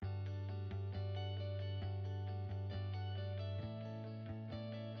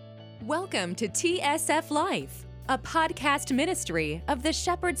Welcome to TSF Life, a podcast ministry of the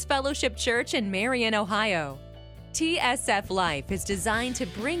Shepherd's Fellowship Church in Marion, Ohio. TSF Life is designed to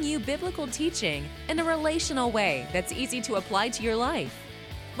bring you biblical teaching in a relational way that's easy to apply to your life.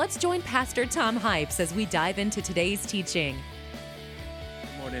 Let's join Pastor Tom Hypes as we dive into today's teaching.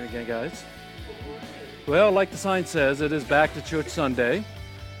 Good morning again, guys. Well, like the sign says, it is Back to Church Sunday.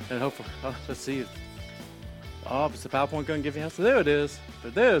 And hopefully, let's see. Is the PowerPoint going to give you an answer? There it is.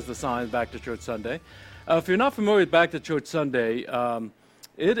 But there's the sign, Back to Church Sunday. If you're not familiar with Back to Church Sunday,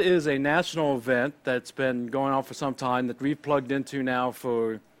 it is a national event that's been going on for some time that we've plugged into now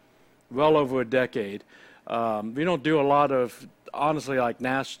for well over a decade. We don't do a lot of, honestly, like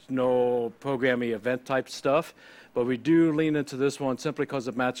national programming event type stuff, but we do lean into this one simply because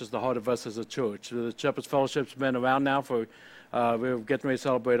it matches the heart of us as a church. The Shepherd's Fellowship's been around now for, we're getting ready to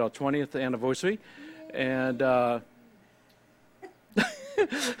celebrate our 20th anniversary. And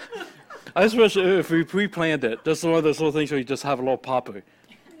I just wish if we pre-planned it, just one of those little things where you just have a little popper.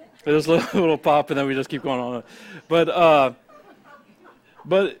 There's a little pop, and then we just keep going on. But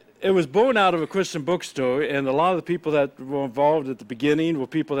it was born out of a Christian bookstore, and a lot of the people that were involved at the beginning were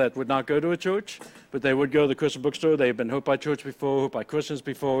people that would not go to a church, but they would go to the Christian bookstore. They've been hooked by church before, hooked by Christians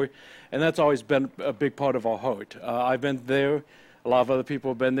before, and that's always been a big part of our heart. I've been there. A lot of other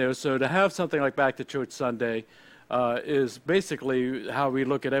people have been there. So to have something like Back to Church Sunday is basically how we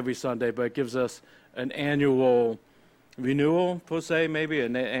look at every Sunday, but it gives us an annual renewal, per se, maybe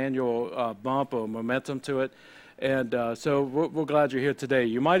an annual bump or momentum to it. And so we're glad you're here today.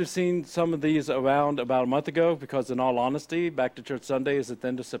 You might have seen some of these around about a month ago because, in all honesty, Back to Church Sunday is at the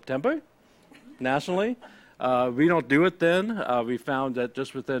end of September nationally. We don't do it then. We found that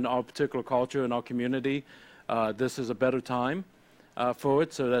just within our particular culture and our community, this is a better time for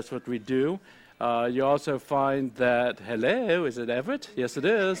it, so that's what we do. You also find that, hello, is it Everett? Yes, it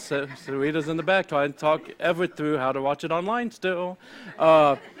is. So Rita's in the back trying to talk Everett through how to watch it online still.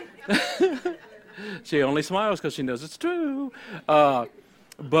 She only smiles because she knows it's true. But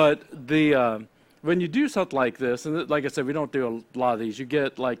when you do something like this, and like I said, we don't do a lot of these, you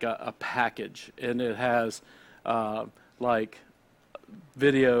get like a package, and it has like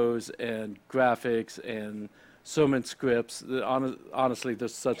videos and graphics and sermon scripts. Honestly,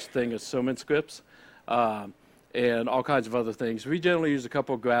 there's such thing as sermon scripts, and all kinds of other things. We generally use a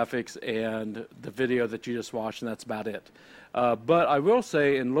couple of graphics and the video that you just watched, and that's about it. But I will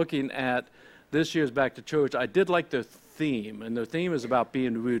say, in looking at this year's Back to Church, I did like their theme, and their theme is about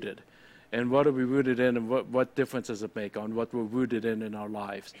being rooted. And what are we rooted in, and what difference does it make on what we're rooted in our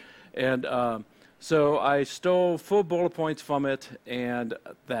lives? And so I stole 4 bullet points from it, and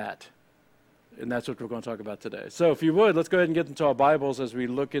that's what we're going to talk about today. So if you would, let's go ahead and get into our Bibles as we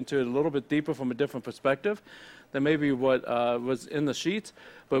look into it a little bit deeper from a different perspective than maybe what was in the sheets.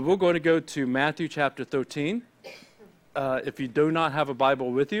 But we're going to go to Matthew chapter 13. If you do not have a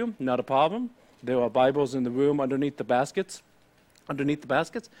Bible with you, not a problem. There are Bibles in the room underneath the baskets, in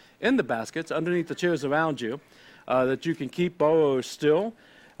the baskets, underneath the chairs around you, that you can keep, borrow, or steal.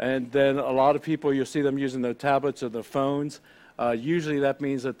 And then a lot of people, you'll see them using their tablets or their phones. Usually that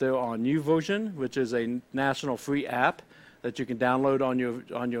means that they're on YouVersion, which is a national free app that you can download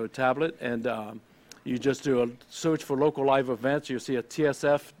on your tablet, and you just do a search for local live events. You'll see a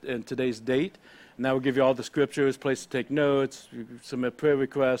TSF in today's date, and that will give you all the scriptures, place to take notes, you submit prayer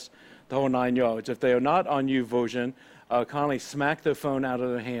requests, the whole 9 yards. If they are not on YouVersion, kindly smack their phone out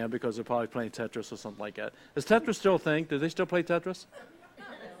of their hand because they're probably playing Tetris or something like that. Is Tetris still a thing? Do they still play Tetris?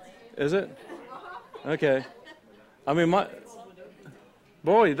 Is it? Okay. I mean,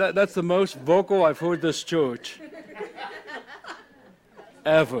 boy, that's the most vocal I've heard this church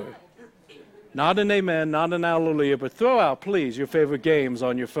ever. Not an amen, not an hallelujah, but throw out, please, your favorite games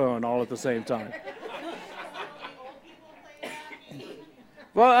on your phone all at the same time.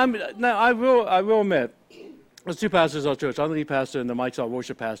 Well, I will admit, there's 2 pastors at our church. I'm the lead pastor, and then Mike's our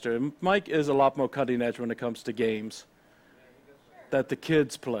worship pastor. And Mike is a lot more cutting edge when it comes to games that the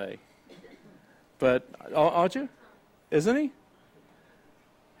kids play. But aren't you? Isn't he?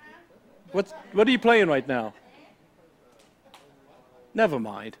 What are you playing right now? Never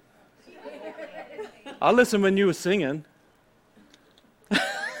mind. I'll listen when you were singing.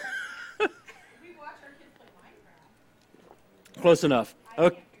 Close enough.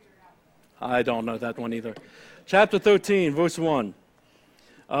 Okay. I don't know that one either. Chapter 13, verse 1.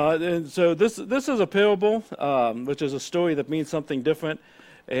 And so this is a parable, which is a story that means something different.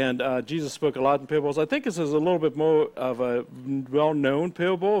 And Jesus spoke a lot in parables. I think this is a little bit more of a well-known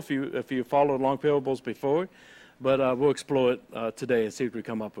parable if you followed along parables before. But we'll explore it today and see what we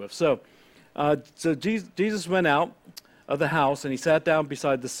come up with. So Jesus went out of the house, and he sat down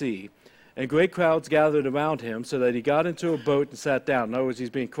beside the sea. And great crowds gathered around him, so that he got into a boat and sat down. In other words, he's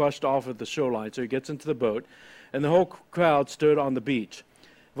being crushed off of the shoreline, so he gets into the boat, and the whole crowd stood on the beach.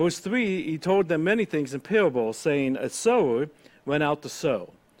 Verse 3, he told them many things in parables, saying, a sower went out to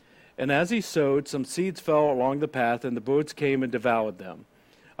sow. And as he sowed, some seeds fell along the path, and the birds came and devoured them.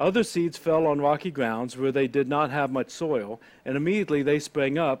 Other seeds fell on rocky grounds, where they did not have much soil, and immediately they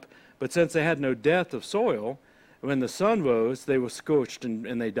sprang up, but since they had no depth of soil, when the sun rose, they were scorched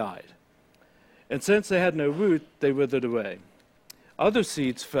and they died. And since they had no root, they withered away. Other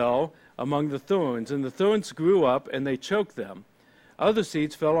seeds fell among the thorns, and the thorns grew up, and they choked them. Other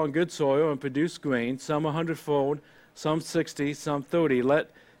seeds fell on good soil and produced grain, some 100-fold, some 60, some 30.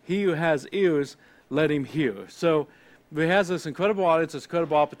 Let he who has ears, let him hear. So he has this incredible audience, this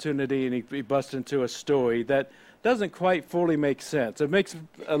incredible opportunity, and he busts into a story that doesn't quite fully make sense. It makes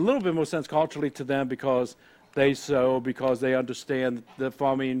a little bit more sense culturally to them because they sow, because they understand the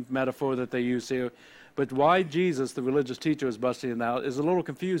farming metaphor that they use here. But why Jesus, the religious teacher, is busting it out is a little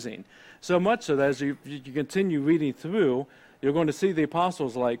confusing. So much so that as you continue reading through, you're going to see the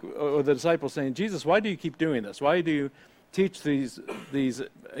apostles or the disciples saying, Jesus, why do you keep doing this? Why do you teach these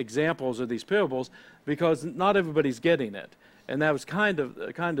examples or these parables? Because not everybody's getting it. And that was kind of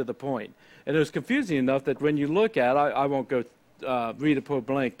the point. And it was confusing enough that when you look at, I won't go read it point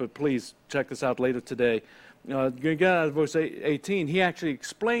blank, but please check this out later today. You get out of verse 18, he actually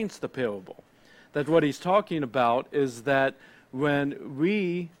explains the parable. That what he's talking about is that when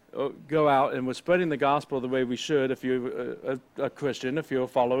we go out and we're spreading the gospel the way we should, if you're a Christian, if you're a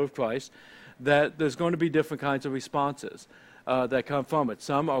follower of Christ, that there's going to be different kinds of responses that come from it.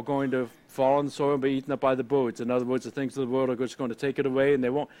 Some are going to fall on the soil and be eaten up by the birds. In other words, the things of the world are just going to take it away, and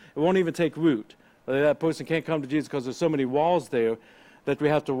it won't even take root. That person can't come to Jesus because there's so many walls there that we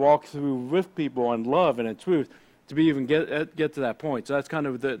have to walk through with people in love and in truth to be even get to that point. So that's kind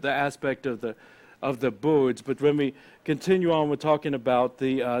of the aspect of the birds. But when we continue on, we're talking about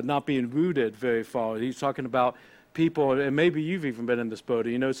the not being rooted very far. He's talking about people, and maybe you've even been in this boat, or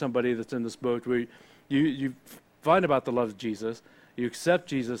you know somebody that's in this boat where you find about the love of Jesus, you accept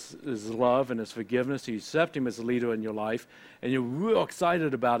Jesus' love and his forgiveness, you accept him as a leader in your life, and you're real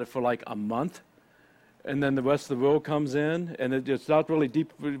excited about it for like a month. And then the rest of the world comes in, and it's not really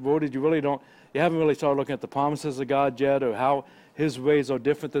deep rooted. You haven't really started looking at the promises of God yet, or how his ways are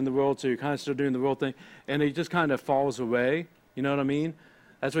different than the world, so you're kind of still doing the world thing, and it just kind of falls away. You know what I mean?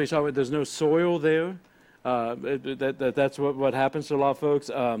 That's what he's talking about. There's no soil there. That's what happens to a lot of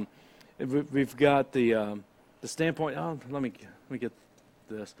folks. We've got the standpoint. Oh, let me get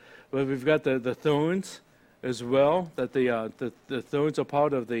this. But we've got the thorns as well. That the thorns are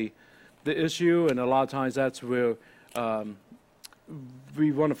part of the issue, and a lot of times that's where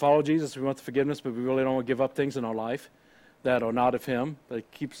we want to follow Jesus, we want the forgiveness, but we really don't want to give up things in our life that are not of him,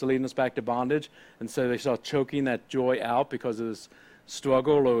 that keeps leading us back to bondage, and so they start choking that joy out because of this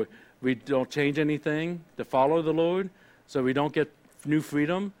struggle, or we don't change anything to follow the Lord, so we don't get new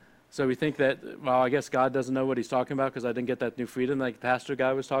freedom. So we think that, well, I guess God doesn't know what he's talking about because I didn't get that new freedom like the pastor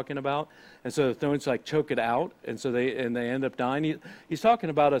guy was talking about. And so the thorns choke it out, and so they end up dying. He's talking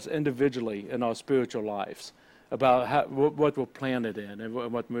about us individually in our spiritual lives, about what we're planted in and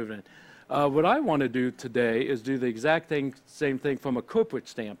what we're moving in. What I want to do today is do the exact same thing from a corporate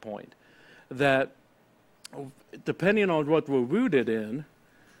standpoint, that depending on what we're rooted in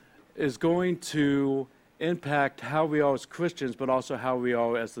is going to impact how we are as Christians, but also how we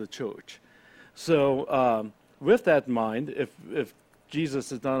are as the church. So with that in mind, if Jesus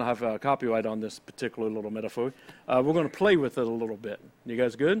does not have a copyright on this particular little metaphor, we're going to play with it a little bit. You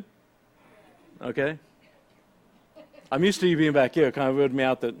guys good? Okay. I'm used to you being back here. It kind of weirded me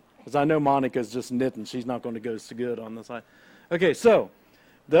out that, because I know Monica's just knitting. She's not going to go so good on this side. Okay, so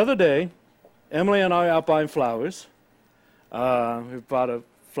the other day, Emily and I are out buying flowers. We bought a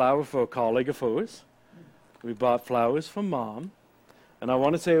flower for a colleague of hers. We bought flowers for Mom, and I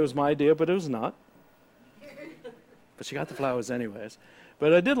want to say it was my idea, but it was not. But she got the flowers anyways.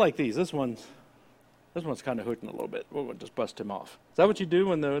 But I did like these. This one's kind of hurting a little bit. We'll just bust him off. Is that what you do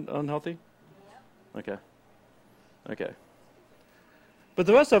when they're unhealthy? Yeah. Okay. But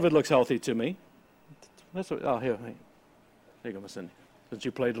the rest of it looks healthy to me. Here you go, Miss Cindy. Since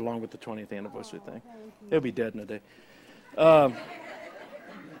you played along with the 20th anniversary thing. It'll be dead in a day.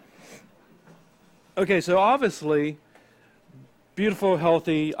 Okay, so obviously, beautiful,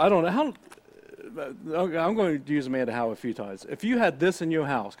 healthy. I don't know how. I'm going to use Amanda Howe a few times. If you had this in your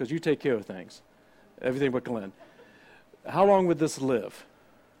house, because you take care of things, everything but Glenn, how long would this live?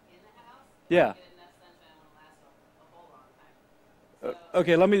 In the house? Yeah. Get enough sunshine will last a whole long time.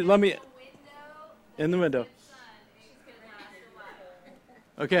 Okay, let me In the window. in the window. Sun, she's gonna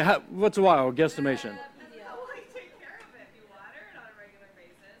Okay, what's a while? Guesstimation. Like take care of it. If you water it on a regular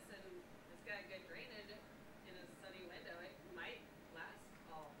basis and it's got good drainage in a sunny window, it might last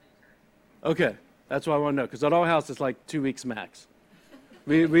all winter. Okay, that's what I want to know, because at our house it's like 2 weeks max.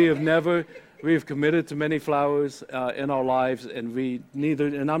 We've committed to many flowers in our lives, and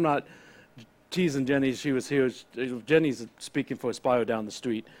and I'm not teasing Jenny, she was here. Jenny's speaking for Aspire down the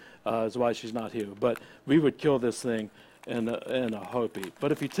street, is why she's not here. But we would kill this thing in a heartbeat.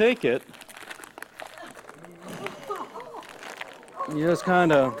 But if you take it, you just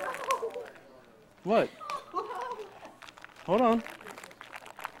kind of, what? Hold on.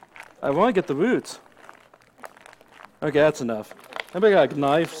 I want to get the roots. Okay, that's enough. Anybody got a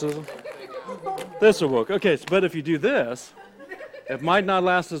knife, scissors? This will work. Okay, but if you do this, it might not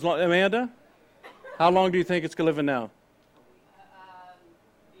last as long. Amanda, how long do you think it's going to live in now?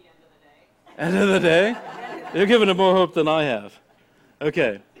 The end of the day. End of the day? You're giving it more hope than I have.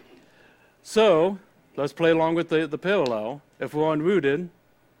 Okay. So, let's play along with the parallel. If we're unrooted,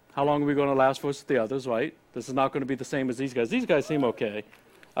 how long are we going to last versus the others, right? This is not going to be the same as these guys. These guys seem okay.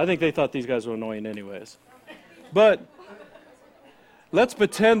 I think they thought these guys were annoying anyways. But let's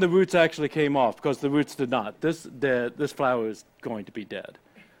pretend the roots actually came off, because the roots did not. This flower is going to be dead.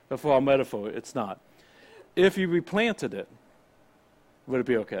 But for our metaphor, it's not. If you replanted it, would it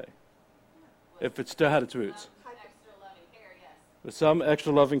be okay? If it still had its roots? Extra loving care, yes. With some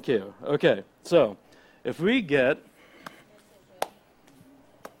extra loving care. Okay, so if we get...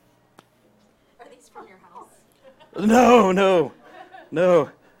 Are these from your house?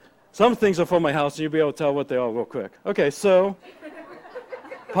 No. Some things are from my house, and you'll be able to tell what they are real quick. Okay, so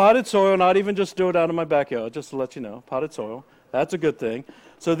potted soil, not even just do it out in my backyard, just to let you know, potted soil. That's a good thing.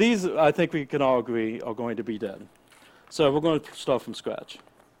 So these, I think we can all agree, are going to be dead. So we're going to start from scratch.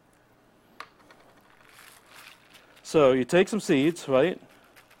 So you take some seeds, right?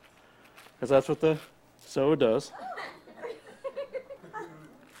 Because that's what the sower does.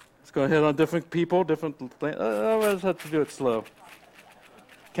 It's going to hit on different people, different things. I just have to do it slow.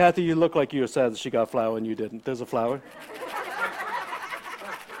 Kathy, you look like you were sad that she got a flower and you didn't. There's a flower.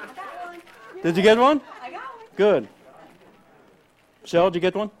 Did you get one? I got one. Good. Michelle, did you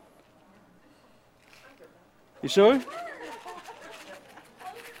get one? You sure?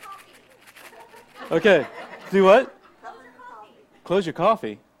 Okay. Do what? Close your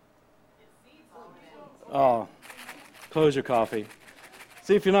coffee. Oh, close your coffee.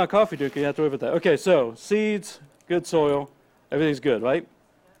 See, if you're not a coffee drinker, you have to worry about that. Okay, so seeds, good soil, everything's good, right?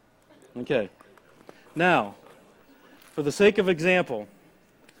 Okay. Now, for the sake of example,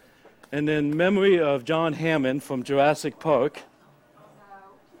 and in memory of John Hammond from Jurassic Park,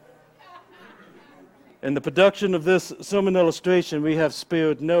 in the production of this sermon illustration, we have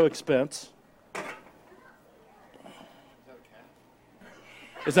spared no expense.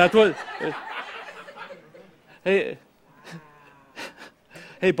 Is that what? Hey,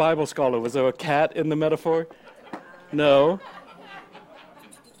 hey, Bible scholar, was there a cat in the metaphor? No.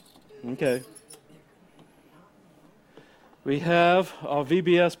 Okay. We have our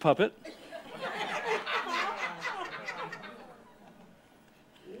VBS puppet.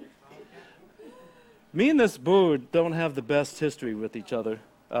 Me and this bird don't have the best history with each other.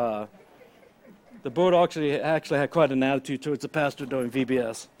 The bird actually had quite an attitude towards the pastor during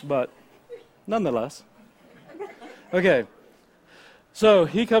VBS, but nonetheless. Okay, so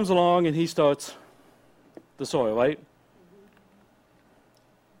he comes along and he starts the soil, right?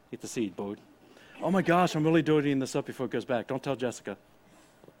 Eat the seed, bird. Oh my gosh, I'm really dirtying this up before it goes back. Don't tell Jessica.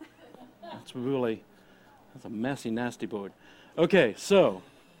 That's a messy, nasty bird. Okay, so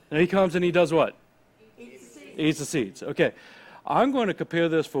now he comes and he does what? Eats the seeds. Okay, I'm going to compare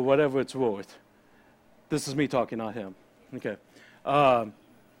this for whatever it's worth. This is me talking, not him. Okay.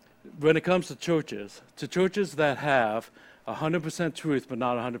 When it comes to churches that have 100% truth but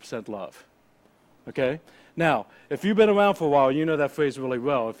not 100% love. Okay? Now, if you've been around for a while, you know that phrase really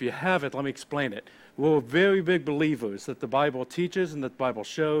well. If you haven't, let me explain it. We're very big believers that the Bible teaches and that the Bible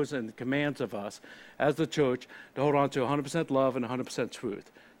shows and commands of us as the church to hold on to 100% love and 100%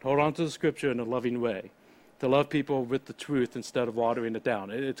 truth, to hold on to the Scripture in a loving way, to love people with the truth instead of watering it down.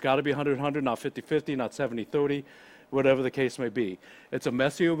 It's got to be 100-100, not 50-50, not 70-30, whatever the case may be. It's a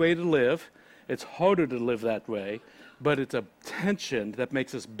messier way to live. It's harder to live that way, but it's a tension that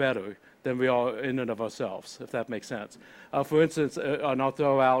makes us better than we are in and of ourselves, if that makes sense. For instance, and I'll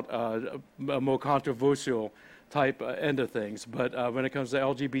throw out a more controversial type end of things, but when it comes to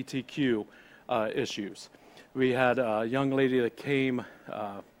LGBTQ issues, we had a young lady that came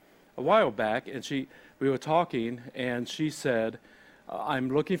a while back, and we were talking, and she said, I'm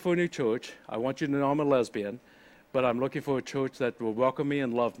looking for a new church. I want you to know I'm a lesbian, but I'm looking for a church that will welcome me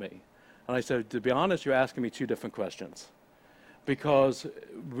and love me. And I said, to be honest, you're asking me two different questions. Because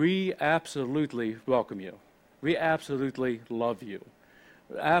we absolutely welcome you. We absolutely love you.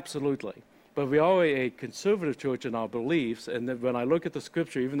 Absolutely. But we are a conservative church in our beliefs, and then when I look at the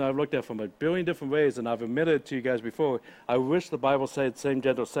scripture, even though I've looked at it from a billion different ways, and I've admitted to you guys before, I wish the Bible said same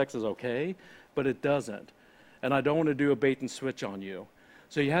gender sex is okay, but it doesn't. And I don't want to do a bait and switch on you.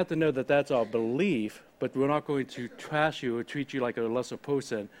 So you have to know that that's our belief, but we're not going to trash you or treat you like a lesser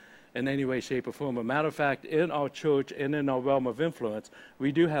person in any way, shape, or form. As a matter of fact, in our church and in our realm of influence,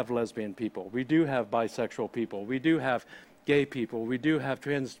 we do have lesbian people. We do have bisexual people. We do have gay people. We do have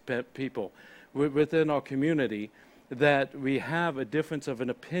trans people within our community that we have a difference of an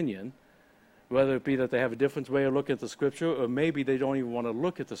opinion, whether it be that they have a different way of looking at the scripture, or maybe they don't even want to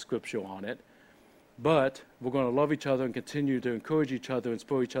look at the scripture on it. But we're going to love each other and continue to encourage each other and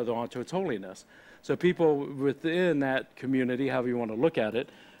spur each other on towards holiness. So people within that community, however you want to look at it,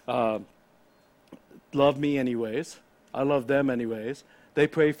 love me anyways. I love them anyways. They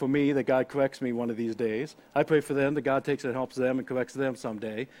pray for me that God corrects me one of these days. I pray for them that God takes and helps them and corrects them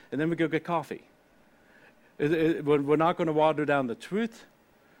someday. And then we go get coffee. We're not going to water down the truth,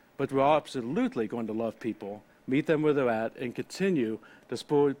 but we're absolutely going to love people, meet them where they're at, and continue to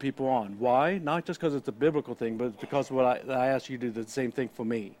spur people on. Why? Not just because it's a biblical thing, but because I ask you to do the same thing for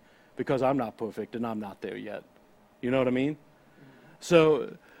me, because I'm not perfect and I'm not there yet. You know what I mean?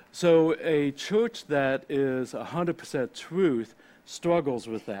 So a church that is 100% truth struggles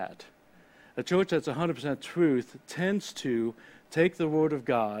with that. A church that's 100% truth tends to take the Word of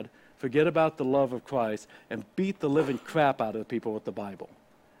God, forget about the love of Christ, and beat the living crap out of the people with the Bible.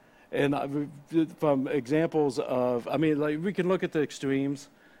 And from examples of, we can look at the extremes,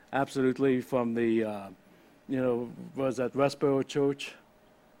 absolutely, from the, was that Westboro Church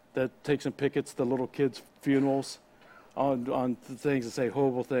that takes and pickets the little kids' funerals on things that say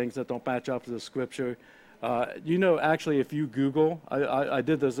horrible things that don't match up to the scripture. Actually, if you Google, I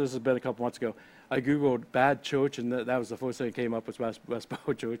did this has been a couple months ago, I Googled bad church, and that was the first thing that came up was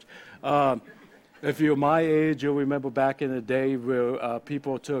Westboro Church. If you're my age, you'll remember back in the day where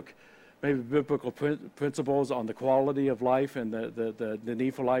people took maybe biblical principles on the quality of life and the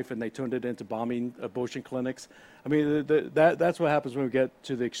need for life, and they turned it into bombing abortion clinics. That's what happens when we get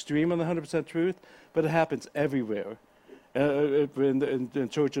to the extreme on the 100% truth, but it happens everywhere. In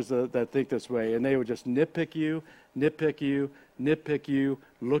churches that think this way, and they would just nitpick you,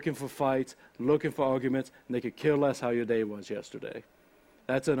 looking for fights, looking for arguments, and they could care less how your day was yesterday.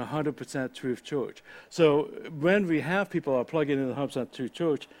 That's an 100% truth church. So when we have people that are plugging in the 100% truth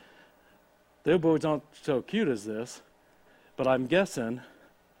church, their boards aren't so cute as this, but I'm guessing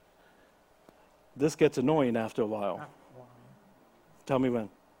this gets annoying after a while. Tell me when.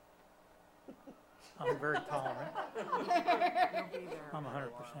 I'm very tolerant. I'm 100%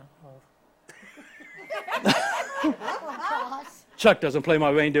 old. Chuck doesn't play my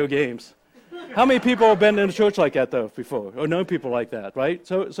reindeer games. How many people have been in a church like that, though, before, or known people like that, right?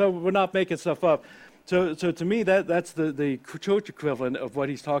 So we're not making stuff up. So to me, that's the church equivalent of what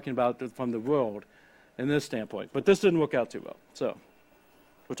he's talking about from the world in this standpoint. But this didn't work out too well, so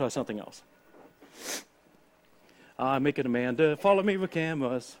we'll try something else. Make it Amanda. Follow me with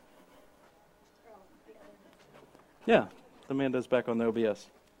cameras. Yeah, Amanda's back on the OBS.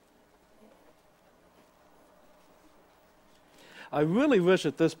 I really wish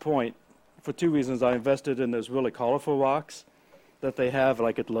at this point, for two reasons, I invested in those really colorful rocks that they have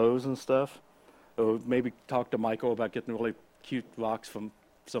like at Lowe's and stuff. Or maybe talk to Michael about getting really cute rocks from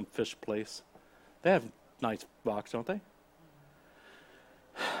some fish place. They have nice rocks, don't they?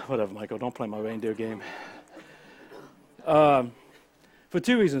 Whatever, Michael, don't play my reindeer game. For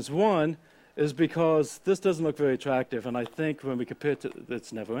two reasons. One is because this doesn't look very attractive, and I think when we compare it to,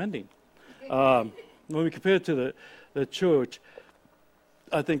 it's never ending. When we compare it to the church,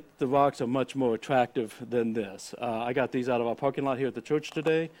 I think the rocks are much more attractive than this. I got these out of our parking lot here at the church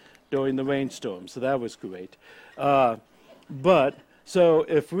today during the rainstorm, so that was great. But, so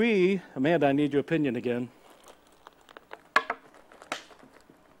if we, Amanda, I need your opinion again.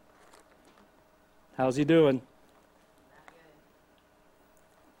 How's he doing?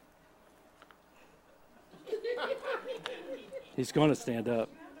 He's going to stand up.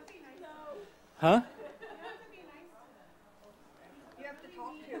 Huh? You have to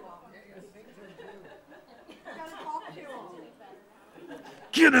talk to him. You gotta talk to him.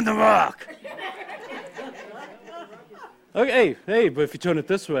 Get in the rock! Okay, hey, but if you turn it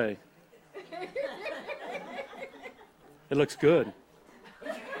this way, it looks good.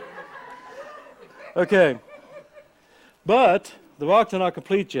 Okay, but the rocks are not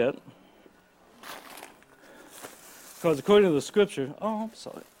complete yet. Because according to the scripture, oh, I'm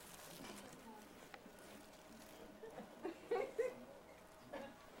sorry.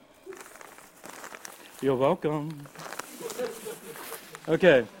 You're welcome.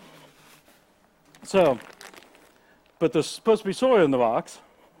 Okay. So, but there's supposed to be soil in the rocks.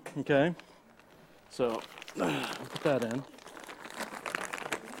 Okay. So, put that in.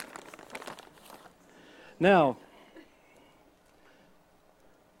 Now,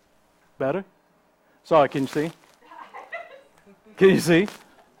 better? Sorry, can you see? Can you see?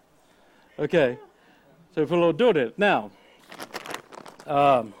 Okay. So put a little dirt in it. Now,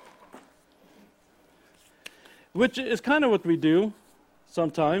 which is kind of what we do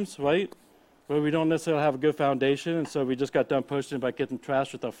sometimes, right? Where we don't necessarily have a good foundation, and so we just got done posting about getting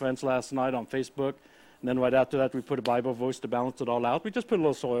trashed with our friends last night on Facebook, and then right after that we put a Bible verse to balance it all out. We just put a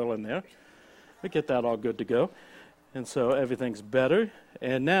little soil in there. We get that all good to go. And so everything's better,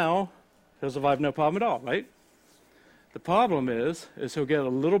 and now he'll survive no problem at all, right? The problem is he'll get a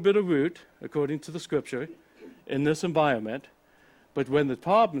little bit of root, according to the scripture, in this environment, but when the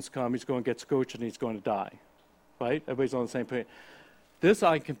problems come, he's going to get scorched and he's going to die. Right? Everybody's on the same page. This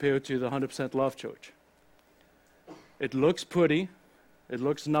I compare to the 100% Love Church. It looks pretty, it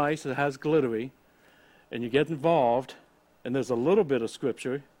looks nice, it has glittery, and you get involved, and there's a little bit of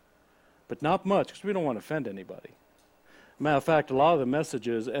scripture, but not much, because we don't want to offend anybody. Matter of fact, a lot of the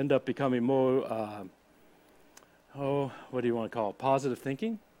messages end up becoming more, what do you want to call it? Positive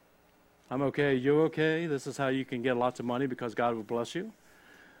thinking. I'm okay, you're okay. This is how you can get lots of money because God will bless you.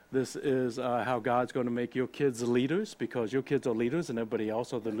 This is how God's going to make your kids leaders because your kids are leaders and everybody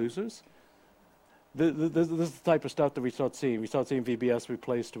else are the losers. This is the type of stuff that we start seeing. We start seeing VBS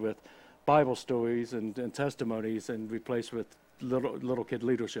replaced with Bible stories and testimonies and replaced with little kid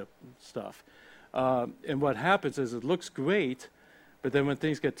leadership stuff. And what happens is it looks great, but then when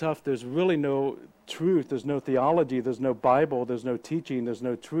things get tough, there's really no truth, there's no theology, there's no Bible, there's no teaching, there's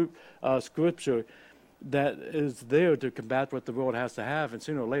no truth, scripture that is there to combat what the world has to have, and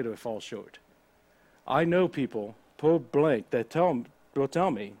sooner or later it falls short. I know people, point blank, that will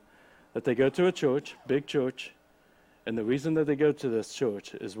tell me that they go to a church, big church, and the reason that they go to this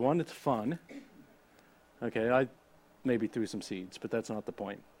church is, one, it's fun. Okay, I maybe threw some seeds, but that's not the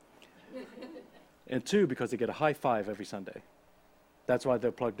point. And two, because they get a high five every Sunday. That's why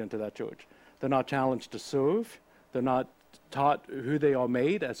they're plugged into that church. They're not challenged to serve. They're not taught who they are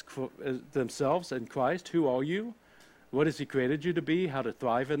made as themselves in Christ. Who are you? What has he created you to be? How to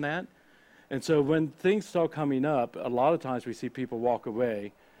thrive in that? And so when things start coming up, a lot of times we see people walk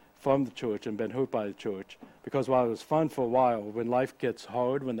away from the church and been hurt by the church because while it was fun for a while, when life gets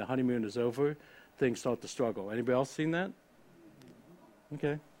hard, when the honeymoon is over, things start to struggle. Anybody else seen that?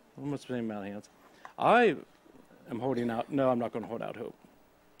 Okay. Almost the same amount of hands. I am holding out. No, I'm not going to hold out hope.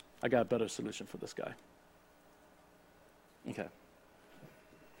 I got a better solution for this guy. Okay.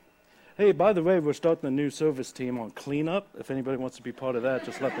 Hey, by the way, we're starting a new service team on cleanup. If anybody wants to be part of that,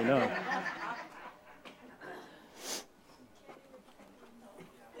 just let me know.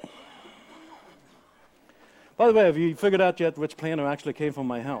 By the way, have you figured out yet which planter actually came from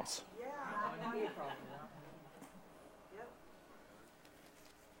my house? Yeah.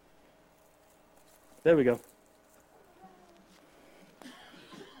 There we go.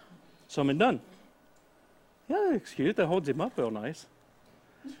 So I'm done. Yeah, it's cute. That holds him up real nice.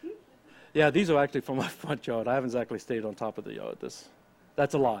 Yeah, these are actually from my front yard. I haven't exactly stayed on top of the yard.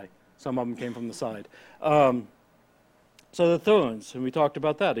 That's a lie. Some of them came from the side. So the thorns, and we talked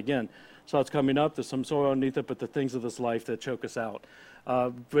about that again. So it's coming up. There's some soil underneath it, but the things of this life that choke us out.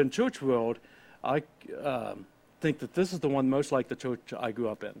 In church world, I think that this is the one most like the church I grew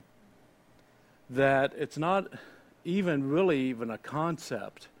up in. That it's not even a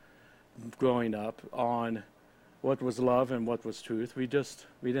concept growing up on what was love and what was truth. We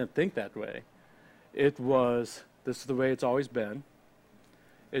didn't think that way. It was, this is the way it's always been.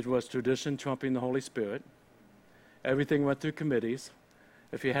 It was tradition trumping the Holy Spirit. Everything went through committees.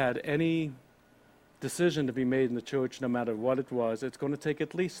 If you had any decision to be made in the church, no matter what it was, it's going to take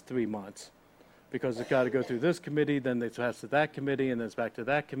at least 3 months because it's got to go through this committee, then it has to that committee, and then it's back to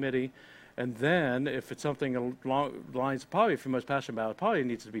that committee. And then, if it's something along lines, probably if you're most passionate about it, probably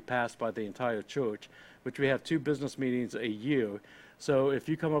needs to be passed by the entire church, which we have 2 business meetings a year. So if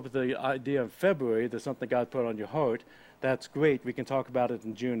you come up with the idea in February, there's something God put on your heart, that's great. We can talk about it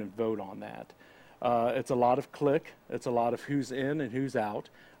in June and vote on that. It's a lot of click. It's a lot of who's in and who's out.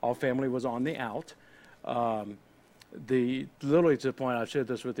 Our family was on the out. Literally to the point, I've shared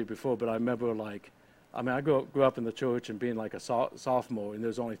this with you before, but I remember like I mean, I grew up in the church and being like a sophomore, and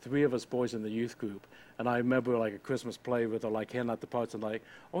there's only 3 of us boys in the youth group. And I remember like a Christmas play where they're like handing out the parts and like,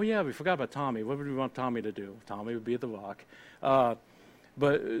 oh yeah, we forgot about Tommy. What would we want Tommy to do? Tommy would be at the rock.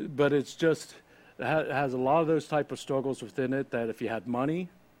 But it's just, it has a lot of those type of struggles within it that if you had money,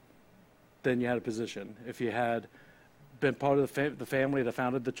 then you had a position. If you had been part of the family that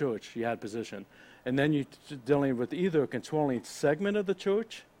founded the church, you had a position. And then you're dealing with either a controlling segment of the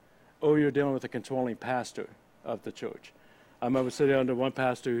church or you're dealing with a controlling pastor of the church. I remember sitting under one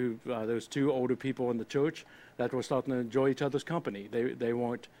pastor who, there was 2 older people in the church that were starting to enjoy each other's company. They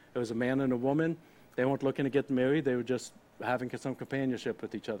weren't, it was a man and a woman. They weren't looking to get married. They were just having some companionship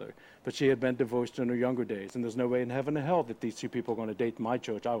with each other. But she had been divorced in her younger days, and there's no way in heaven or hell that these 2 people are going to date in my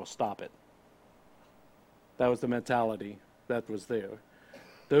church. I will stop it. That was the mentality that was there.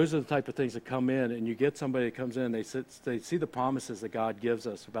 Those are the type of things that come in, and you get somebody that comes in, they see the promises that God gives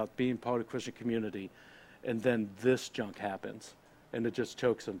us about being part of a Christian community, and then this junk happens, and it just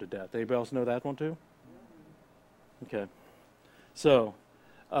chokes them to death. Anybody else know that one too? Okay. So,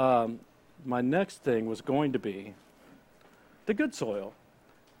 my next thing was going to be the good soil.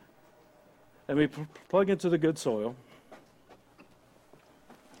 And we plug into the good soil.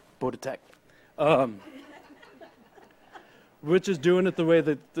 Bodetech. Which is doing it the way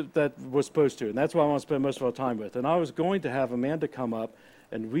that we're supposed to. And that's what I want to spend most of our time with. And I was going to have Amanda come up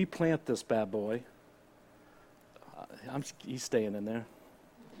and replant this bad boy. He's staying in there.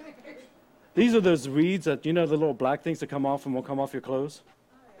 These are those weeds that, you know, the little black things that come off and won't come off your clothes?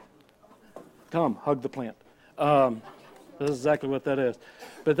 Come, hug the plant. This is exactly what that is.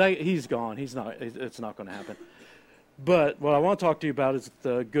 But he's gone. It's not going to happen. But what I want to talk to you about is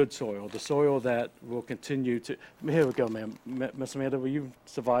the good soil, the soil that will continue to... Here we go, ma'am. Miss Amanda, will you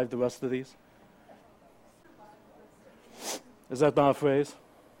survive the rest of these? Is that not a phrase?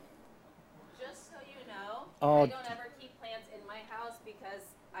 Just so you know, Oh. I don't ever keep plants in my house because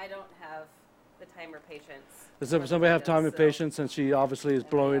I don't have the time or patience. Does somebody have time and patience, since she obviously is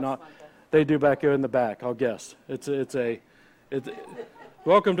blowing else up? want to- They do back here in the back, I'll guess.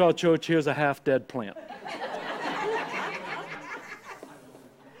 Welcome to our church. Here's a half-dead plant.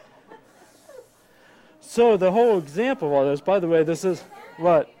 So the whole example of all this, by the way, this is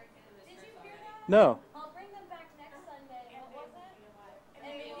what? Did you hear that? No. I'll bring them back next Sunday. What was it?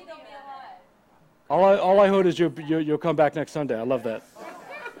 And maybe they'll be alive. All I heard is you'll come back next Sunday. I love that.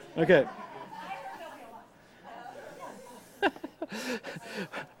 Okay.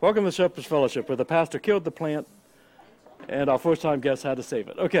 Welcome to Shepherd's Fellowship, where the pastor killed the plant, and our first-time guest had to save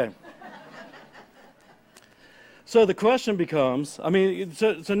it. Okay. So the question becomes, I mean,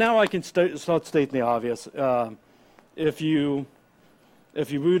 so now I can start stating the obvious. If you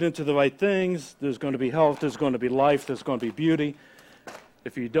root into the right things, there's going to be health, there's going to be life, there's going to be beauty.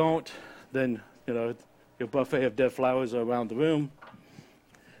 If you don't, then, you know, your buffet of dead flowers are around the room.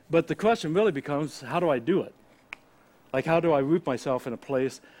 But the question really becomes, how do I do it? Like, how do I root myself in a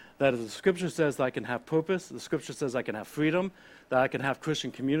place that, as the Scripture says, that I can have purpose, the Scripture says I can have freedom, that I can have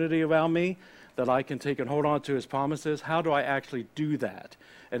Christian community around me, that I can take and hold on to His promises? How do I actually do that?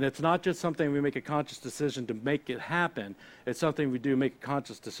 And it's not just something we make a conscious decision to make it happen. It's something we do make a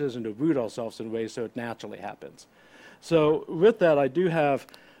conscious decision to root ourselves in ways so it naturally happens. So with that, I do have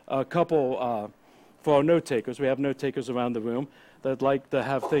a couple, for our note takers, we have note takers around the room that like to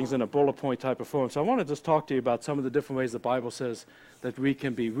have things in a bullet point type of form. So I want to just talk to you about some of the different ways the Bible says that we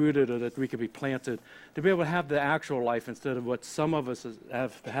can be rooted or that we can be planted to be able to have the actual life instead of what some of us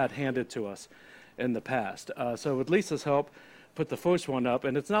have had handed to us in the past. So with Lisa's help, put the first one up,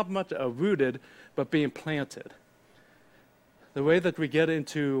 and it's not much rooted, but being planted. The way that we get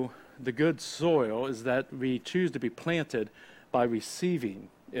into the good soil is that we choose to be planted by receiving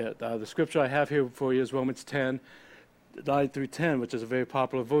it. The scripture I have here for you is Romans 10, 9 through 10, which is a very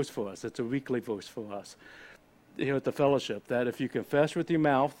popular verse for us. It's a weekly verse for us here at the fellowship, that if you confess with your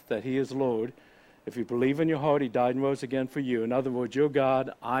mouth that He is Lord, if you believe in your heart He died and rose again for you, in other words, you're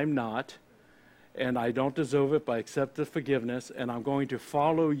God, I'm not, and I don't deserve it, but I accept the forgiveness, and I'm going to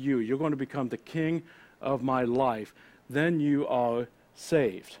follow you. You're going to become the king of my life. Then you are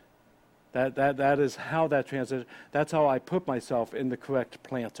saved. That is how that transition, that's how I put myself in the correct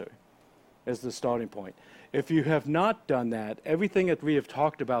planter, as the starting point. If you have not done that, everything that we have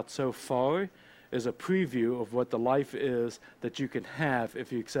talked about so far is a preview of what the life is that you can have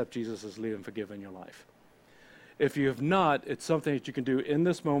if you accept Jesus as leader and forgiver in your life. If you have not, it's something that you can do in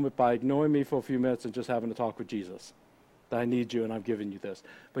this moment by ignoring me for a few minutes and just having a talk with Jesus. That I need you and I'm giving you this.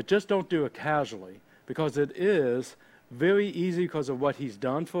 But just don't do it casually, because it is very easy because of what He's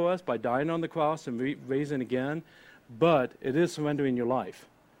done for us by dying on the cross and raising again, but it is surrendering your life.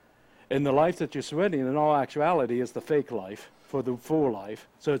 And the life that you're surrendering, in all actuality, is the fake life for the full life.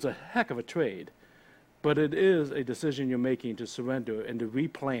 So it's a heck of a trade. But it is a decision you're making to surrender and to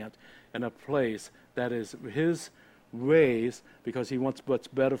replant in a place that is his ways, because he wants what's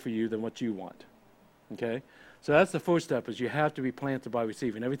better for you than what you want. Okay? So that's the first step, is you have to be planted by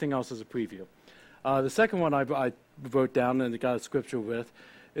receiving. Everything else is a preview. The second one I wrote down and got a scripture with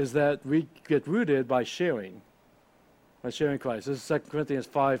is that we get rooted by sharing Christ. This is 2 Corinthians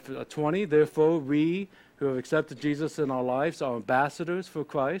 5:20. Therefore, we who have accepted Jesus in our lives are ambassadors for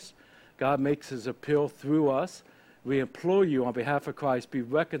Christ. God makes his appeal through us. We implore you on behalf of Christ, be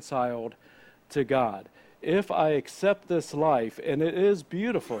reconciled to God. If I accept this life, and it is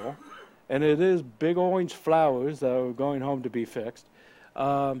beautiful, and it is big orange flowers that are going home to be fixed,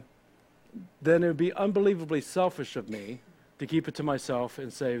 then it would be unbelievably selfish of me to keep it to myself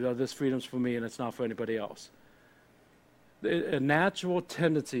and say, oh, this freedom's for me and it's not for anybody else. A natural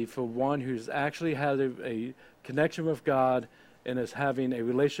tendency for one who's actually had a connection with God and is having a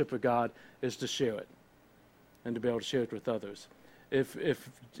relationship with God is to share it and to be able to share it with others. If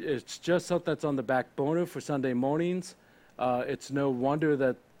it's just something that's on the back burner for Sunday mornings, it's no wonder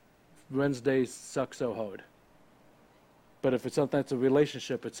that Wednesdays suck so hard. But if it's something that's a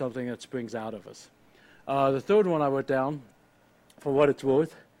relationship, it's something that springs out of us. The third one I wrote down, for what it's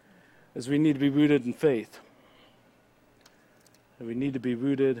worth, is we need to be rooted in faith. And we need to be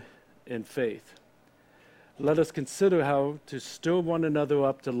rooted in faith. Let us consider how to stir one another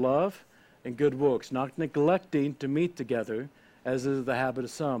up to love and good works, not neglecting to meet together, as is the habit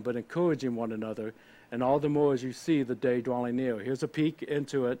of some, but encouraging one another, and all the more as you see the day drawing near. Here's a peek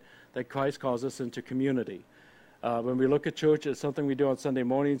into it that Christ calls us into community. When we look at church, it's something we do on Sunday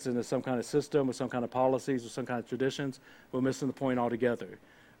mornings, and there's some kind of system or some kind of policies or some kind of traditions. We're missing the point altogether.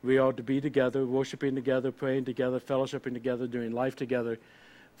 We are to be together, worshiping together, praying together, fellowshipping together, doing life together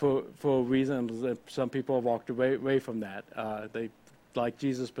for reasons that some people have walked away from that. They like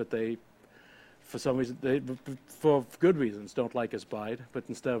Jesus, but they, for some reason, for good reasons, don't like his bride. But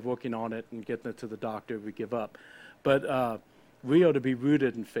instead of working on it and getting it to the doctor, we give up. But we are to be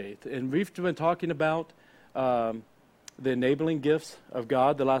rooted in faith. And we've been talking about the enabling gifts of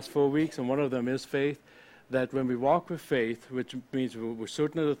God the last 4 weeks, and one of them is faith. That when we walk with faith, which means we're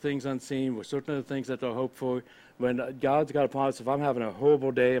certain of the things unseen, we're certain of the things that are hoped for, when God's got a promise, if I'm having a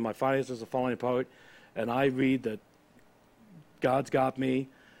horrible day and my finances are falling apart, and I read that God's got me,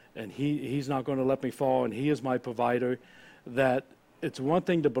 and He's not going to let me fall, and He is my provider, that it's one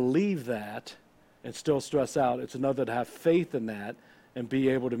thing to believe that and still stress out. It's another to have faith in that and be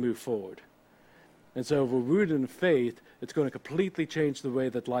able to move forward. And so if we're rooted in faith, it's going to completely change the way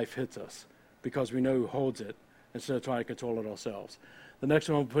that life hits us, because we know who holds it instead of trying to control it ourselves. The next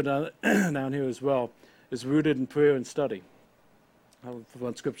one I'll put down here as well is rooted in prayer and study. I have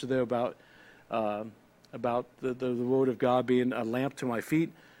one scripture there about the Word of God being a lamp to my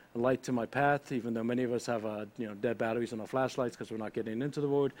feet, a light to my path, even though many of us have dead batteries in our flashlights because we're not getting into the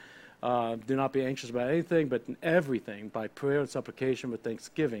Word. Do not be anxious about anything, but in everything, by prayer and supplication with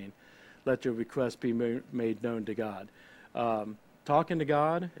thanksgiving, let your requests be made known to God. Talking to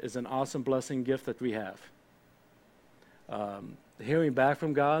God is an awesome blessing gift that we have. Hearing back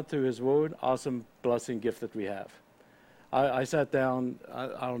from God through His Word, awesome blessing gift that we have. I sat down,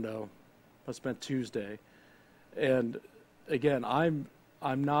 I don't know, I spent Tuesday, and again, I'm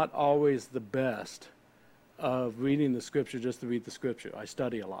not always the best of reading the Scripture just to read the Scripture. I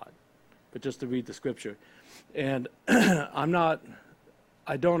study a lot, but just to read the Scripture. And I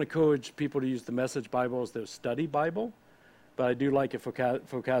don't encourage people to use the Message Bible as their study Bible, but I do like it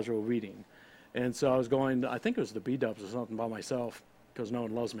for casual reading. And so I was going, I think it was the B-Dubs or something by myself, because no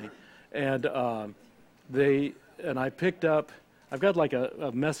one loves me. And I picked up, I've got like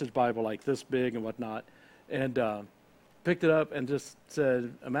a Message Bible like this big and whatnot, and picked it up and just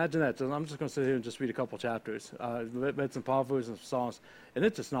said, imagine that. So I'm just going to sit here and just read a couple chapters. Read some Proverbs and some Psalms, and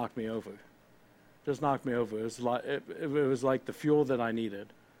it just knocked me over. Just knocked me over. It was like the fuel that I needed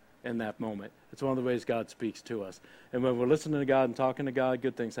in that moment. It's one of the ways God speaks to us. And when we're listening to God and talking to God,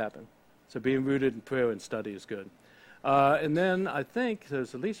 good things happen. So being rooted in prayer and study is good. And then I think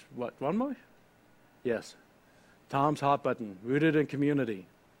there's at least, one more? Yes. Tom's hot button, rooted in community.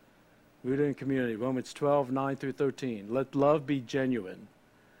 Rooted in community. Romans 12, 9 through 13. Let love be genuine.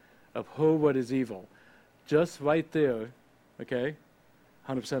 Abhor what is evil. Just right there, okay?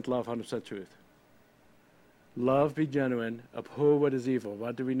 100% love, 100% truth. Love be genuine, abhor what is evil.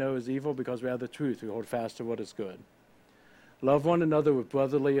 What do we know is evil? Because we have the truth. We hold fast to what is good. Love one another with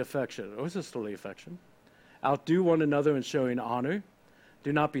brotherly affection, or sisterly affection. Outdo one another in showing honor.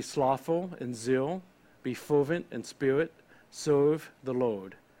 Do not be slothful in zeal. Be fervent in spirit. Serve the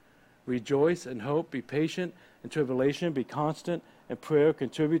Lord. Rejoice and hope, be patient in tribulation, be constant in prayer,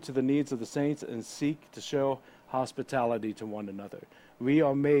 contribute to the needs of the saints, and seek to show hospitality to one another. We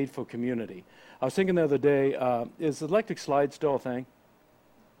are made for community. I was thinking the other day, is electric slide still a thing?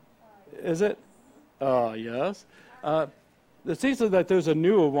 Is it? Yes. It seems like there's a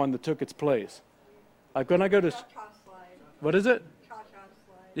newer one that took its place. Like when I go to, Cha-cha slide, what is it? cha-cha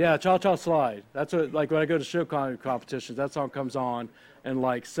slide. Yeah, Cha-Cha Slide. That's what, like when I go to show competitions, that song comes on and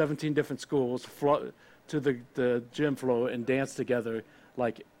like 17 different schools to the gym floor and dance together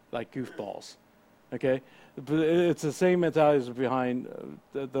like goofballs. Okay? But it's the same mentality as behind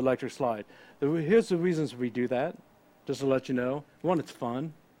the electric slide. Here's the reasons we do that, just to let you know. One, it's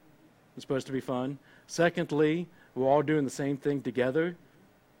fun. It's supposed to be fun. Secondly, we're all doing the same thing together.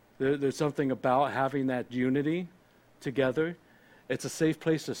 There's something about having that unity together. It's a safe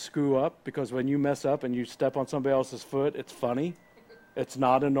place to screw up, because when you mess up and you step on somebody else's foot, it's funny. It's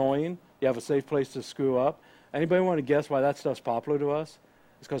not annoying. You have a safe place to screw up. Anybody want to guess why that stuff's popular to us?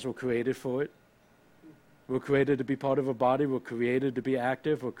 It's because we're created for it. We're created to be part of a body. We're created to be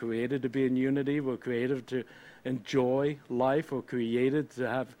active. We're created to be in unity. We're created to enjoy life. We're created to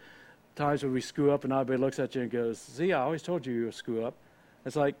have times where we screw up and everybody looks at you and goes, see, I always told you were a screw up.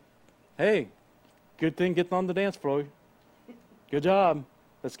 It's like, hey, good thing getting on the dance floor. Good job.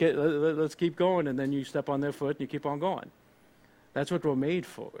 Let's keep going. And then you step on their foot and you keep on going. That's what we're made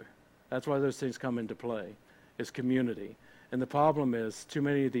for. That's why those things come into play, is community. And the problem is, too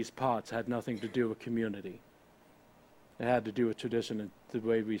many of these pots had nothing to do with community. It had to do with tradition and the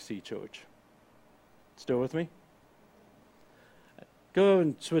way we see church. Still with me? Go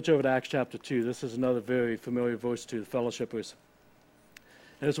and switch over to Acts chapter 2. This is another very familiar verse to the fellowshippers.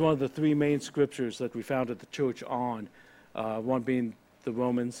 And it's one of the three main scriptures that we found at the church on, one being the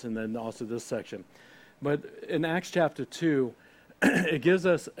Romans and then also this section. But in Acts chapter 2, it gives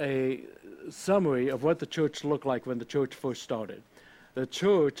us a summary of what the church looked like when the church first started. The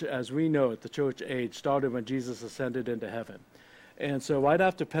church, as we know it, the church age, started when Jesus ascended into heaven. And so right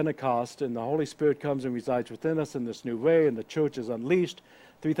after Pentecost, and the Holy Spirit comes and resides within us in this new way, and the church is unleashed,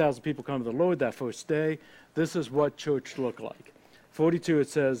 3,000 people come to the Lord that first day. This is what church looked like. 42, it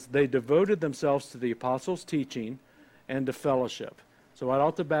says, they devoted themselves to the apostles' teaching and to fellowship. So right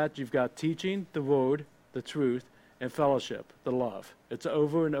off the bat, you've got teaching, the word, the truth, and fellowship, the love. It's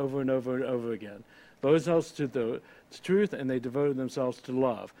over and over and over and over again. Devoted themselves to the truth, and they devoted themselves to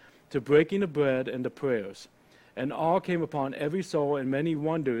love, to breaking of bread and to prayers. And all came upon every soul, and many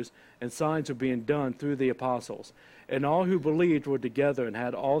wonders and signs were being done through the apostles. And all who believed were together and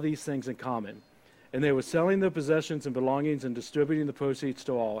had all these things in common. And they were selling their possessions and belongings and distributing the proceeds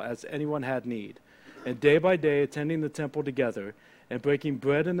to all, as anyone had need. And day by day, attending the temple together and breaking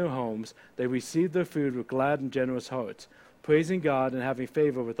bread in their homes, they received their food with glad and generous hearts, praising God and having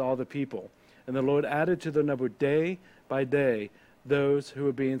favor with all the people. And the Lord added to their number day by day those who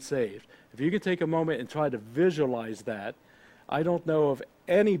were being saved. If you could take a moment and try to visualize that, I don't know of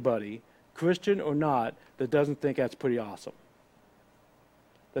anybody, Christian or not, that doesn't think that's pretty awesome.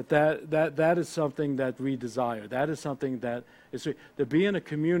 That is something that we desire. That is something that is to be in a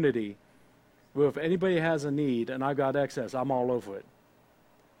community where if anybody has a need and I got excess, I'm all over it.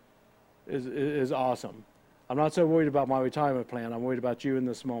 Is awesome. I'm not so worried about my retirement plan. I'm worried about you in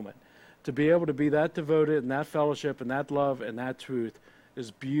this moment. To be able to be that devoted and that fellowship and that love and that truth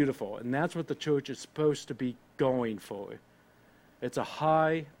is beautiful. And that's what the church is supposed to be going for. It's a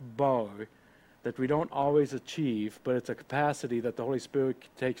high bar that we don't always achieve, but it's a capacity that the Holy Spirit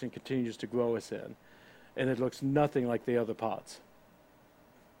takes and continues to grow us in. And it looks nothing like the other pots.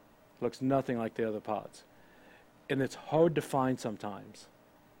 Looks nothing like the other pots. And it's hard to find sometimes.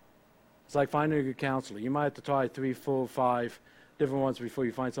 It's like finding a good counselor. You might have to try 3, 4, 5 different ones before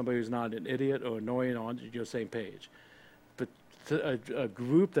you find somebody who's not an idiot or annoying on your same page. But a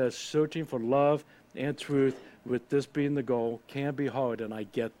group that's searching for love and truth, with this being the goal, can be hard, and I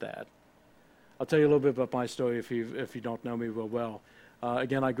get that. I'll tell you a little bit about my story if you don't know me real well.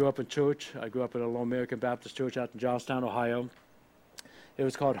 Again, I grew up in church. I grew up at a little American Baptist church out in Johnstown, Ohio. It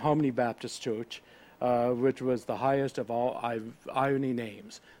was called Harmony Baptist Church, which was the highest of all irony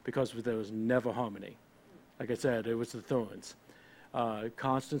names, because there was never harmony. Like I said, it was the thorns.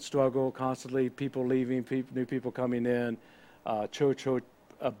 Constant struggle, constantly people leaving, new people coming in, church hurt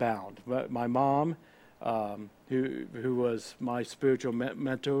abound. My mom, who was my spiritual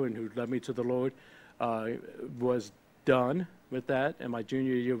mentor and who led me to the Lord, was done with that, and my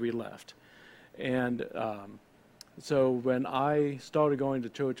junior year we left. And so when I started going to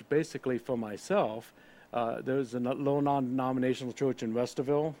church basically for myself, there was a little non-denominational church in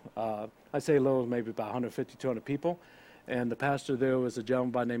Westerville. I say little, maybe about 150, 200 people. And the pastor there was a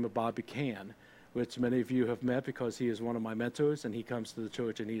gentleman by the name of Bob Buchanan, which many of you have met because he is one of my mentors, and he comes to the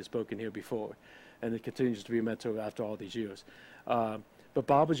church, and he has spoken here before. And he continues to be a mentor after all these years. But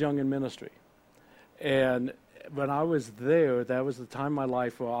Bob was young in ministry. And when I was there, that was the time in my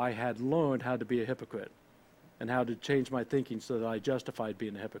life where I had learned how to be a hypocrite and how to change my thinking so that I justified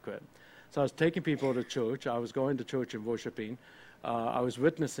being a hypocrite. So I was taking people to church. I was going to church and worshiping. I was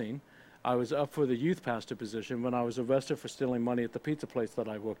witnessing. I was up for the youth pastor position when I was arrested for stealing money at the pizza place that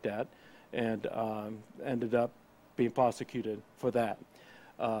I worked at, and ended up being prosecuted for that.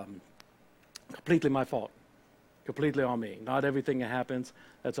 Completely my fault. Completely on me. Not everything that happens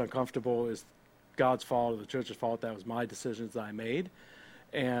that's uncomfortable is God's fault or the church's fault. That was my decisions that I made.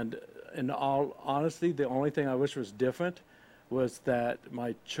 And in all honesty, the only thing I wish was different was that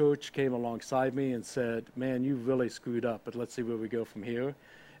my church came alongside me and said, man, you really screwed up, but let's see where we go from here.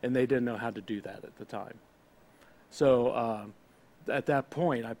 And they didn't know how to do that at the time. So at that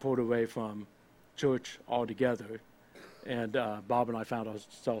point, I pulled away from church altogether, and Bob and I found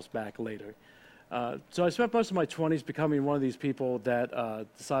ourselves back later. So I spent most of my 20s becoming one of these people that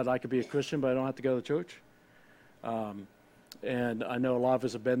decided I could be a Christian, but I don't have to go to church. And I know a lot of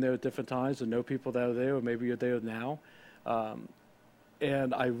us have been there at different times and know people that are there, or maybe you're there now.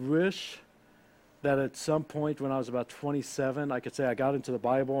 And I wish that at some point when I was about 27, I could say I got into the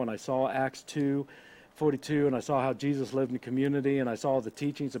Bible and I saw Acts 2:42, and I saw how Jesus lived in community, and I saw the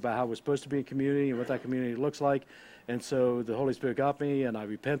teachings about how we're supposed to be in community and what that community looks like. And so the Holy Spirit got me, and I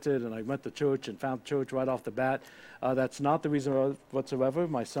repented, and I went to church and found church right off the bat. That's not the reason whatsoever.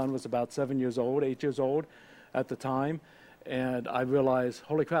 My son was about 8 years old at the time, and I realized,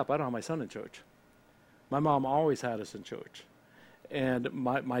 holy crap, I don't have my son in church. My mom always had us in church. And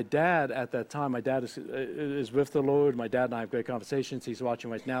my dad at that time, my dad is with the Lord. My dad and I have great conversations. He's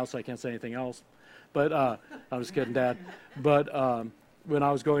watching right now, so I can't say anything else. But I'm just kidding, Dad. But when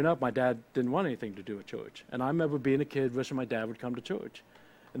I was growing up, my dad didn't want anything to do with church. And I remember being a kid wishing my dad would come to church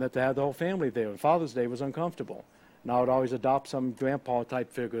and that they had the whole family there. And Father's Day was uncomfortable. And I would always adopt some grandpa-type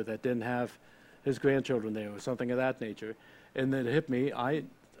figure that didn't have his grandchildren there or something of that nature. And then it hit me. I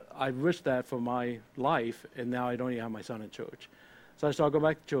wished that for my life, and now I don't even have my son in church. So I started going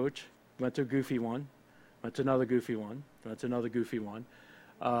back to church, went to a goofy one, went to another goofy one, went to another goofy one.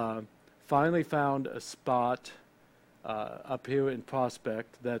 Finally found a spot up here in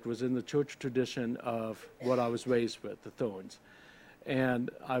Prospect that was in the church tradition of what I was raised with, the Thorns.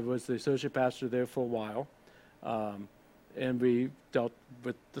 And I was the associate pastor there for a while, and we dealt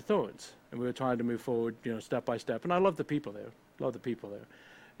with the Thorns. And we were trying to move forward, step by step. And I love the people there,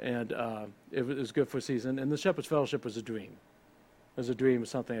 And it was good for a season. And the Shepherd's Fellowship was a dream. It was a dream of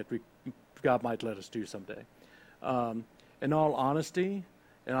something that God might let us do someday. In all honesty,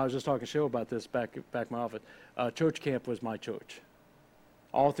 and I was just talking to Cheryl about this back in my office, church camp was my church.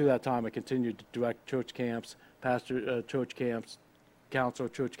 All through that time, I continued to direct church camps, pastor church camps, counsel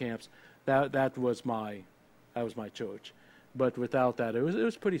church camps. That was my church. But without that, it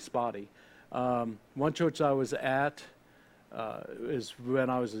was pretty spotty. One church I was at is when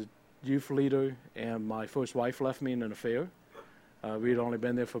I was a youth leader, and my first wife left me in an affair. We had only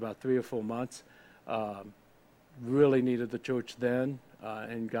been there for about 3 or 4 months. Really needed the church then,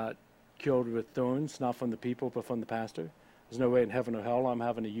 and got killed with thorns, not from the people, but from the pastor. There's no way in heaven or hell I'm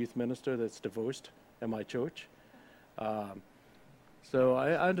having a youth minister that's divorced in my church. So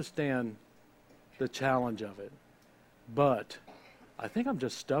I understand the challenge of it. But I think I'm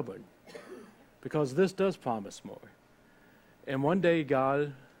just stubborn, because this does promise more. And one day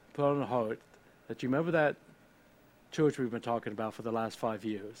God put on the heart that, you remember that church we've been talking about for the last 5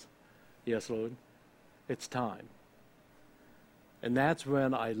 years? Yes, Lord. It's time. And that's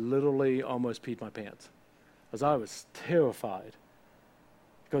when I literally almost peed my pants, because I was terrified.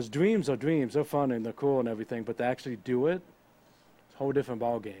 Because dreams are dreams. They're fun and they're cool and everything, but to actually do it, it's a whole different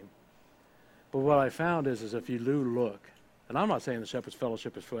ball game. But what I found is if you do look, and I'm not saying the Shepherd's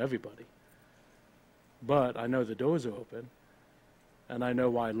Fellowship is for everybody, but I know the doors are open, and I know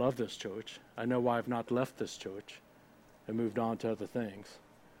why I love this church. I know why I've not left this church and moved on to other things.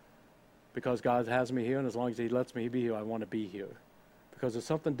 Because God has me here, and as long as He lets me be here, I want to be here. Because there's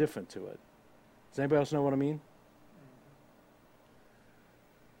something different to it. Does anybody else know what I mean?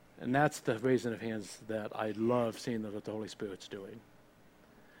 And that's the raising of hands that I love seeing what the Holy Spirit's doing.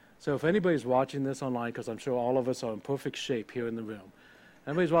 So if anybody's watching this online, because I'm sure all of us are in perfect shape here in the room,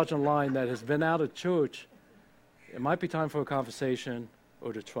 anybody's watching online that has been out of church, it might be time for a conversation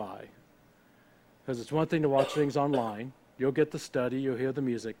or to try. Because it's one thing to watch things online. You'll get the study, you'll hear the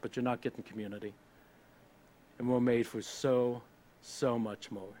music, but you're not getting community. And we're made for so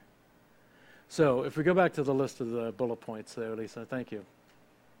much more. So if we go back to the list of the bullet points there, Lisa, thank you.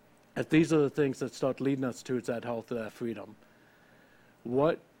 If these are the things that start leading us towards that health and that freedom,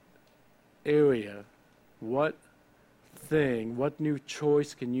 what area, what thing, what new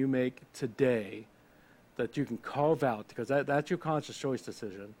choice can you make today that you can carve out, because that's your conscious choice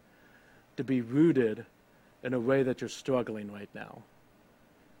decision, to be rooted in a way that you're struggling right now?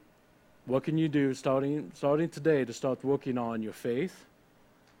 What can you do starting today to start working on your faith,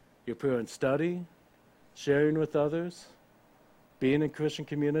 your prayer and study, sharing with others, being in Christian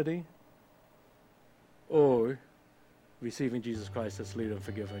community, or receiving Jesus Christ as leader and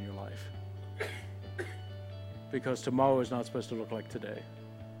forgiver in your life? Because tomorrow is not supposed to look like today.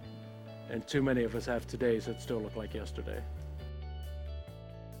 And too many of us have todays that still look like yesterday.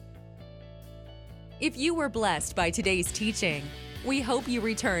 If you were blessed by today's teaching, we hope you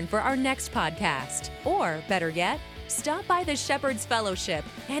return for our next podcast. Or, better yet, stop by the Shepherd's Fellowship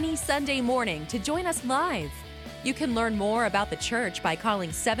any Sunday morning to join us live. You can learn more about the church by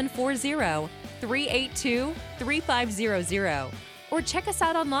calling 740-382-3500 or check us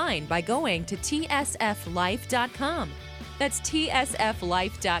out online by going to tsflife.com. That's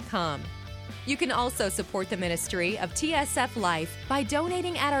tsflife.com. You can also support the ministry of TSF Life by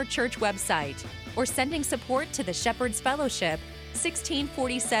donating at our church website or sending support to the Shepherd's Fellowship,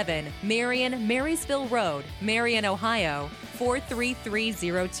 1647 Marion Marysville Road, Marion, Ohio,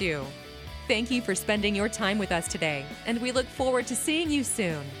 43302. Thank you for spending your time with us today, and we look forward to seeing you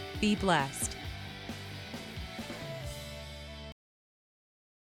soon. Be blessed.